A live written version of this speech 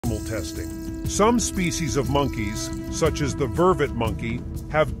testing. Some species of monkeys, such as the vervet monkey,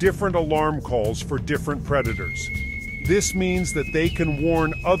 have different alarm calls for different predators. This means that they can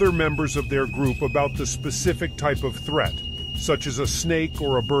warn other members of their group about the specific type of threat, such as a snake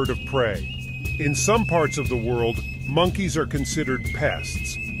or a bird of prey. In some parts of the world, monkeys are considered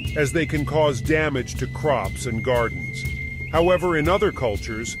pests, as they can cause damage to crops and gardens. However, in other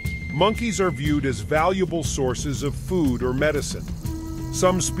cultures, monkeys are viewed as valuable sources of food or medicine.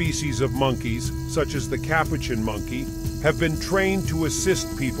 Some species of monkeys, such as the capuchin monkey, have been trained to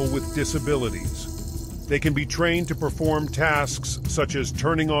assist people with disabilities. They can be trained to perform tasks such as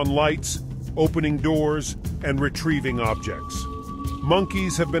turning on lights, opening doors, and retrieving objects.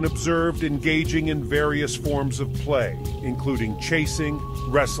 Monkeys have been observed engaging in various forms of play, including chasing,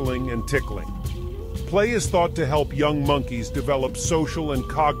 wrestling, and tickling. Play is thought to help young monkeys develop social and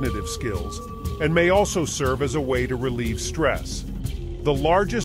cognitive skills, and may also serve as a way to relieve stress. The largest